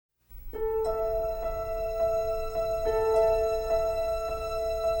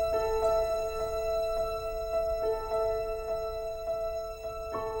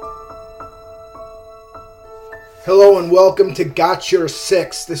Hello and welcome to Got Your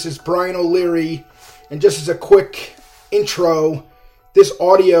Six. This is Brian O'Leary, and just as a quick intro, this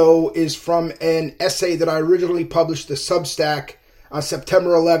audio is from an essay that I originally published to Substack on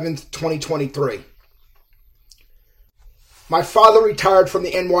September 11th, 2023. My father retired from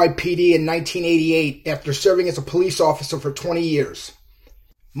the NYPD in 1988 after serving as a police officer for 20 years.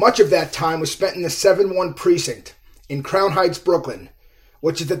 Much of that time was spent in the 7-1 precinct in Crown Heights, Brooklyn,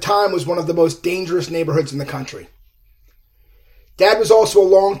 which at the time was one of the most dangerous neighborhoods in the country. Dad was also a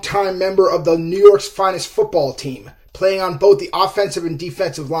longtime member of the New York's finest football team, playing on both the offensive and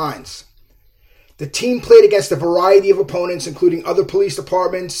defensive lines. The team played against a variety of opponents, including other police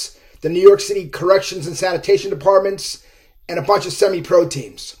departments, the New York City Corrections and Sanitation Departments, and a bunch of semi-pro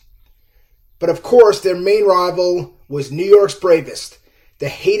teams. But of course, their main rival was New York's bravest, the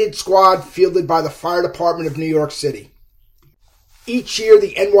hated squad fielded by the Fire Department of New York City. Each year,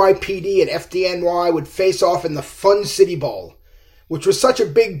 the NYPD and FDNY would face off in the Fun City Bowl, which was such a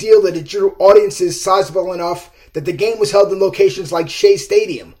big deal that it drew audiences sizable enough that the game was held in locations like Shea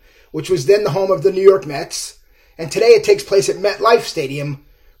Stadium, which was then the home of the New York Mets, and today it takes place at MetLife Stadium,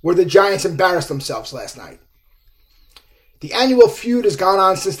 where the Giants embarrassed themselves last night. The annual feud has gone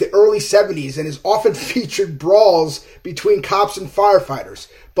on since the early 70s and has often featured brawls between cops and firefighters,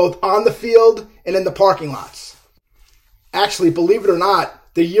 both on the field and in the parking lots. Actually, believe it or not,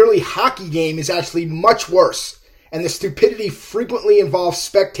 the yearly hockey game is actually much worse, and the stupidity frequently involves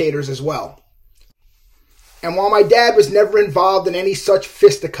spectators as well. And while my dad was never involved in any such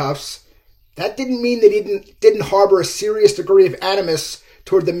fisticuffs, that didn't mean that he didn't harbor a serious degree of animus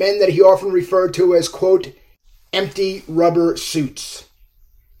toward the men that he often referred to as, quote, empty rubber suits.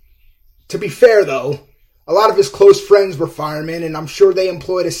 To be fair, though, a lot of his close friends were firemen, and I'm sure they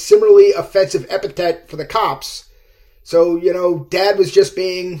employed a similarly offensive epithet for the cops. So, Dad was just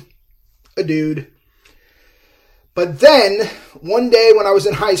being a dude. But then, one day when I was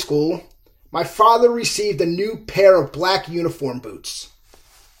in high school, my father received a new pair of black uniform boots.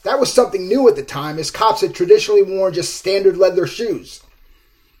 That was something new at the time, as cops had traditionally worn just standard leather shoes.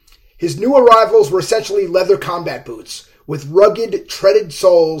 His new arrivals were essentially leather combat boots with rugged, treaded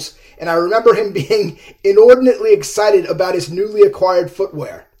soles, and I remember him being inordinately excited about his newly acquired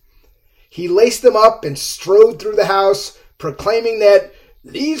footwear. He laced them up and strode through the house, proclaiming that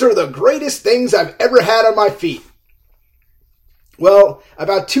these are the greatest things I've ever had on my feet. Well,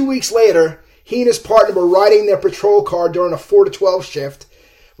 about 2 weeks later, he and his partner were riding their patrol car during a 4 to 12 shift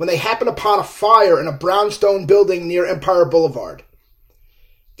when they happened upon a fire in a brownstone building near Empire Boulevard.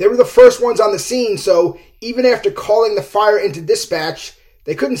 They were the first ones on the scene, so even after calling the fire into dispatch,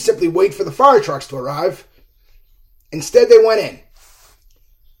 they couldn't simply wait for the fire trucks to arrive. Instead, they went in.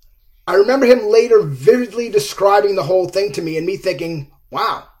 I remember him later vividly describing the whole thing to me and me thinking,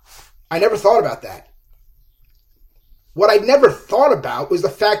 wow, I never thought about that. What I'd never thought about was the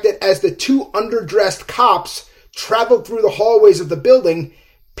fact that as the two underdressed cops traveled through the hallways of the building,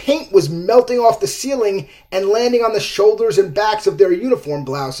 paint was melting off the ceiling and landing on the shoulders and backs of their uniform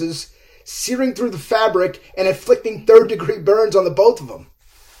blouses, searing through the fabric and inflicting third-degree burns on the both of them.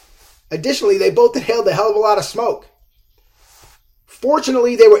 Additionally, they both inhaled a hell of a lot of smoke.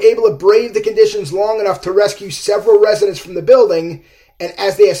 Fortunately, they were able to brave the conditions long enough to rescue several residents from the building, and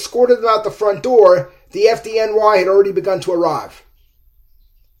as they escorted them out the front door, the FDNY had already begun to arrive.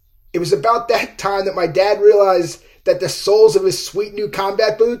 It was about that time that my dad realized that the soles of his sweet new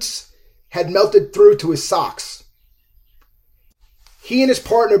combat boots had melted through to his socks. He and his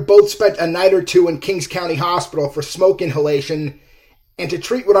partner both spent a night or two in Kings County Hospital for smoke inhalation and to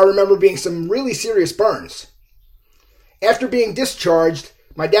treat what I remember being some really serious burns. After being discharged,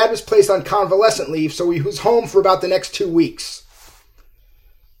 my dad was placed on convalescent leave, so he was home for about the next 2 weeks.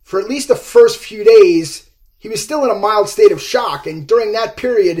 For at least the first few days, he was still in a mild state of shock, and during that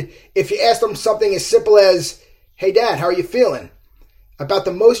period, if you asked him something as simple as, "Hey Dad, how are you feeling?" about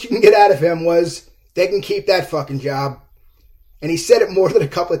the most you can get out of him was, "They can keep that fucking job." And he said it more than a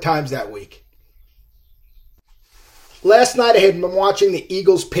couple of times that week. Last night I had been watching the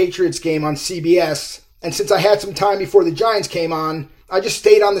Eagles-Patriots game on CBS, and since I had some time before the Giants came on, I just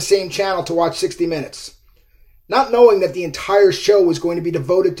stayed on the same channel to watch 60 Minutes. Not knowing that the entire show was going to be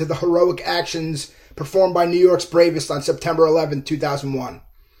devoted to the heroic actions performed by New York's bravest on September 11, 2001.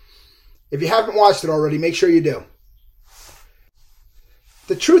 If you haven't watched it already, make sure you do.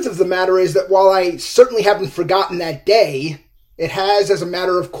 The truth of the matter is that while I certainly haven't forgotten that day, it has, as a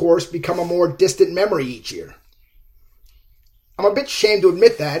matter of course, become a more distant memory each year. I'm a bit ashamed to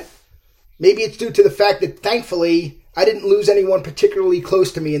admit that. Maybe it's due to the fact that, thankfully, I didn't lose anyone particularly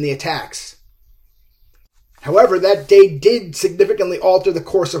close to me in the attacks. However, that day did significantly alter the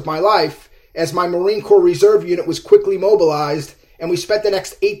course of my life, as my Marine Corps Reserve unit was quickly mobilized, and we spent the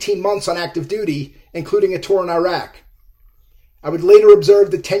next 18 months on active duty, including a tour in Iraq. I would later observe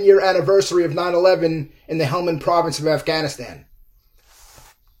the 10-year anniversary of 9/11 in the Helmand province of Afghanistan.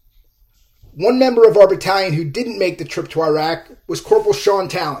 One member of our battalion who didn't make the trip to Iraq was Corporal Sean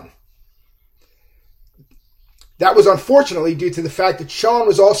Talon. That was unfortunately due to the fact that Sean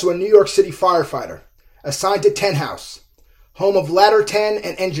was also a New York City firefighter, assigned to 10 House, home of Ladder 10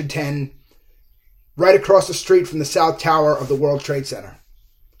 and Engine 10, right across the street from the South Tower of the World Trade Center.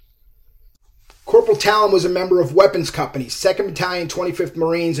 Corporal Talon was a member of Weapons Company, 2nd Battalion, 25th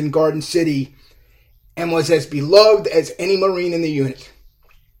Marines in Garden City, and was as beloved as any Marine in the unit.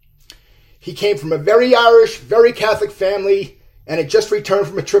 He came from a very Irish, very Catholic family, and had just returned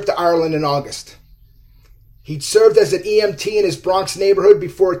from a trip to Ireland in August. He'd served as an EMT in his Bronx neighborhood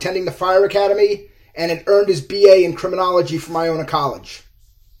before attending the fire academy, and had earned his BA in criminology from Iona College.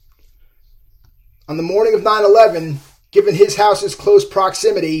 On the morning of 9/11, given his house's close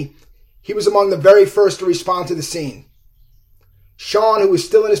proximity, he was among the very first to respond to the scene. Sean, who was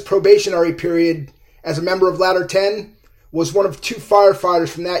still in his probationary period as a member of Ladder 10, was one of 2 firefighters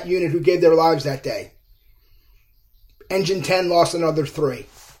from that unit who gave their lives that day. Engine 10 lost another 3.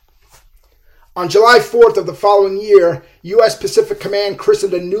 On July 4th of the following year, U.S. Pacific Command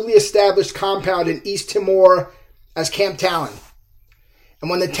christened a newly established compound in East Timor as Camp Talon. And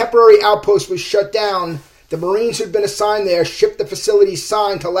when the temporary outpost was shut down, the Marines who'd been assigned there shipped the facility's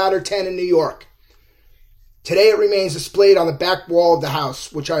sign to Ladder 10 in New York. Today it remains displayed on the back wall of the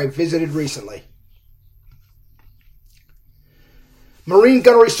house, which I visited recently. Marine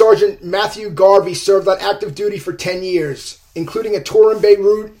Gunnery Sergeant Matthew Garvey served on active duty for 10 years, including a tour in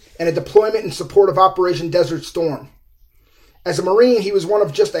Beirut and a deployment in support of Operation Desert Storm. As a Marine, he was one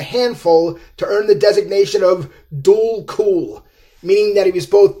of just a handful to earn the designation of dual cool, meaning that he was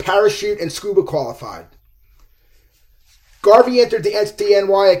both parachute and scuba qualified. Garvey entered the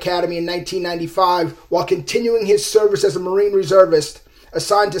SDNY Academy in 1995 while continuing his service as a Marine reservist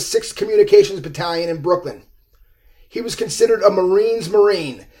assigned to 6th Communications Battalion in Brooklyn. He was considered a Marine's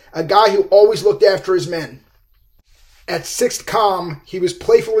Marine, a guy who always looked after his men. At 6th Com, he was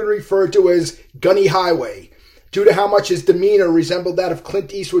playfully referred to as Gunny Highway, due to how much his demeanor resembled that of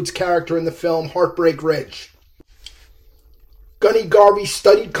Clint Eastwood's character in the film Heartbreak Ridge. Gunny Garvey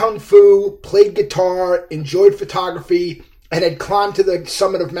studied Kung Fu, played guitar, enjoyed photography, and had climbed to the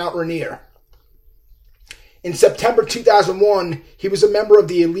summit of Mount Rainier. In September 2001, he was a member of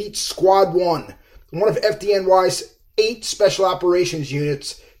the Elite Squad 1, one of FDNY's 8 Special Operations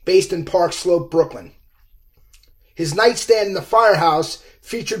units based in Park Slope, Brooklyn. His nightstand in the firehouse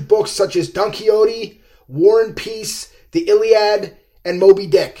featured books such as Don Quixote, War and Peace, The Iliad, and Moby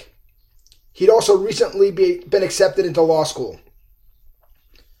Dick. He'd also recently been accepted into law school.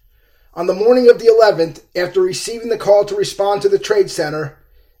 On the morning of the 11th, after receiving the call to respond to the Trade Center,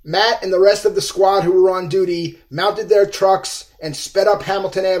 Matt and the rest of the squad who were on duty mounted their trucks and sped up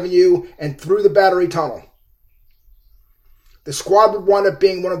Hamilton Avenue and through the Battery Tunnel. The squad would wind up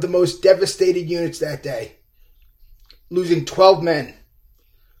being one of the most devastated units that day, losing 12 men,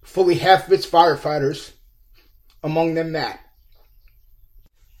 fully half of its firefighters, among them Matt.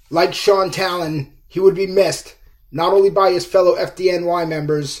 Like Sean Talon, he would be missed, not only by his fellow FDNY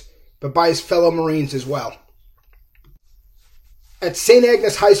members, but by his fellow Marines as well. At St.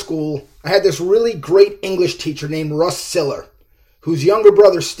 Agnes High School, I had this really great English teacher named Russ Siller, whose younger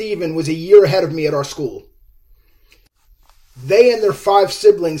brother Stephen was a year ahead of me at our school. They and their 5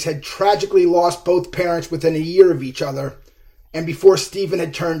 siblings had tragically lost both parents within a year of each other, and before Stephen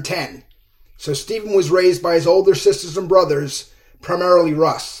had turned 10. So Stephen was raised by his older sisters and brothers, primarily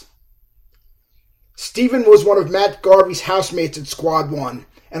Russ. Stephen was one of Matt Garvey's housemates at Squad 1,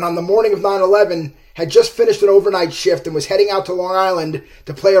 and on the morning of 9/11 had just finished an overnight shift and was heading out to Long Island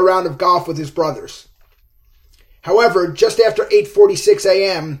to play a round of golf with his brothers. However, just after 8:46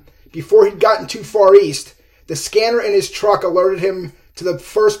 a.m., before he'd gotten too far east, the scanner in his truck alerted him to the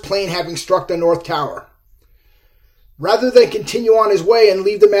first plane having struck the North Tower. Rather than continue on his way and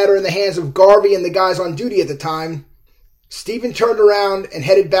leave the matter in the hands of Garvey and the guys on duty at the time, Stephen turned around and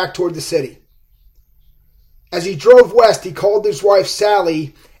headed back toward the city. As he drove west, he called his wife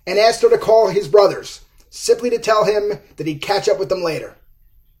Sally and asked her to call his brothers, simply to tell him that he'd catch up with them later.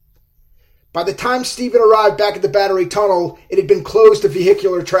 By the time Stephen arrived back at the Battery Tunnel, it had been closed to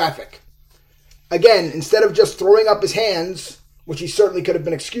vehicular traffic. Again, instead of just throwing up his hands, which he certainly could have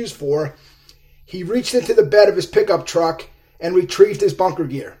been excused for, he reached into the bed of his pickup truck and retrieved his bunker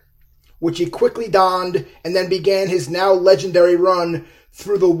gear, which he quickly donned and then began his now legendary run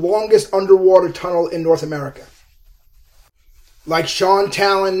through the longest underwater tunnel in North America. Like Sean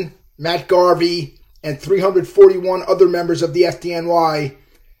Talon, Matt Garvey, and 341 other members of the FDNY,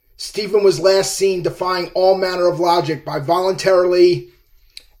 Stephen was last seen defying all manner of logic by voluntarily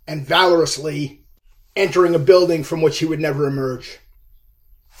and valorously entering a building from which he would never emerge.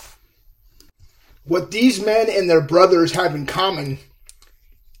 What these men and their brothers have in common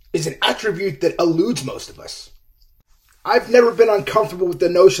is an attribute that eludes most of us. I've never been uncomfortable with the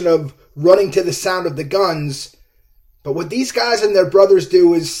notion of running to the sound of the guns, but what these guys and their brothers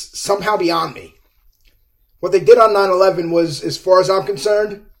do is somehow beyond me. What they did on 9/11 was, as far as I'm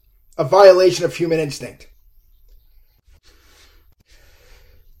concerned, a violation of human instinct.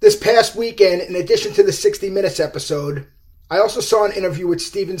 This past weekend, in addition to the 60 Minutes episode, I also saw an interview with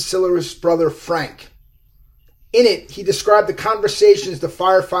Steven Siller's brother Frank. In it, he described the conversations the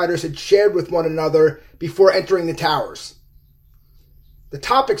firefighters had shared with one another before entering the towers. The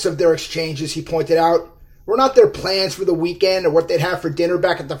topics of their exchanges, he pointed out, were not their plans for the weekend or what they'd have for dinner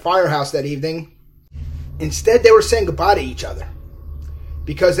back at the firehouse that evening. Instead, they were saying goodbye to each other,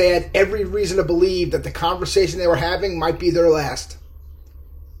 because they had every reason to believe that the conversation they were having might be their last.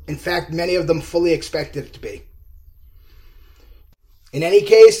 In fact, many of them fully expected it to be. In any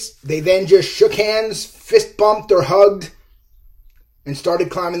case, they then just shook hands, fist bumped or hugged, and started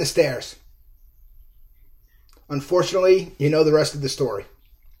climbing the stairs. Unfortunately, you know the rest of the story.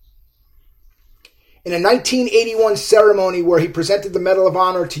 In a 1981 ceremony where he presented the Medal of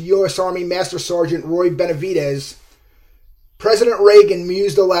Honor to U.S. Army Master Sergeant Roy Benavidez, President Reagan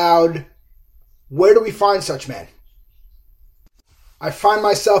mused aloud, "Where do we find such men?" I find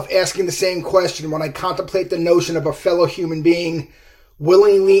myself asking the same question when I contemplate the notion of a fellow human being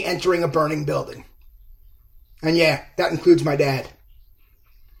willingly entering a burning building. And yeah, that includes my dad.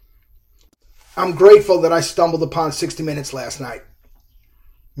 I'm grateful that I stumbled upon 60 Minutes last night.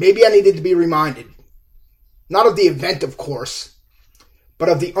 Maybe I needed to be reminded, not of the event, of course, but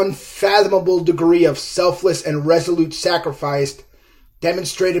of the unfathomable degree of selfless and resolute sacrifice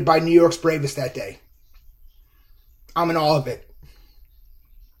demonstrated by New York's bravest that day. I'm in awe of it.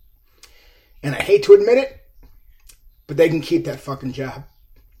 And I hate to admit it, but they can keep that fucking job.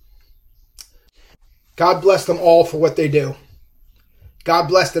 God bless them all for what they do. God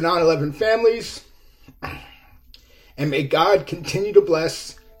bless the 9/11 families. And may God continue to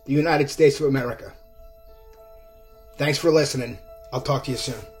bless the United States of America. Thanks for listening. I'll talk to you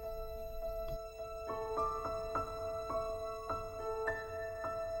soon.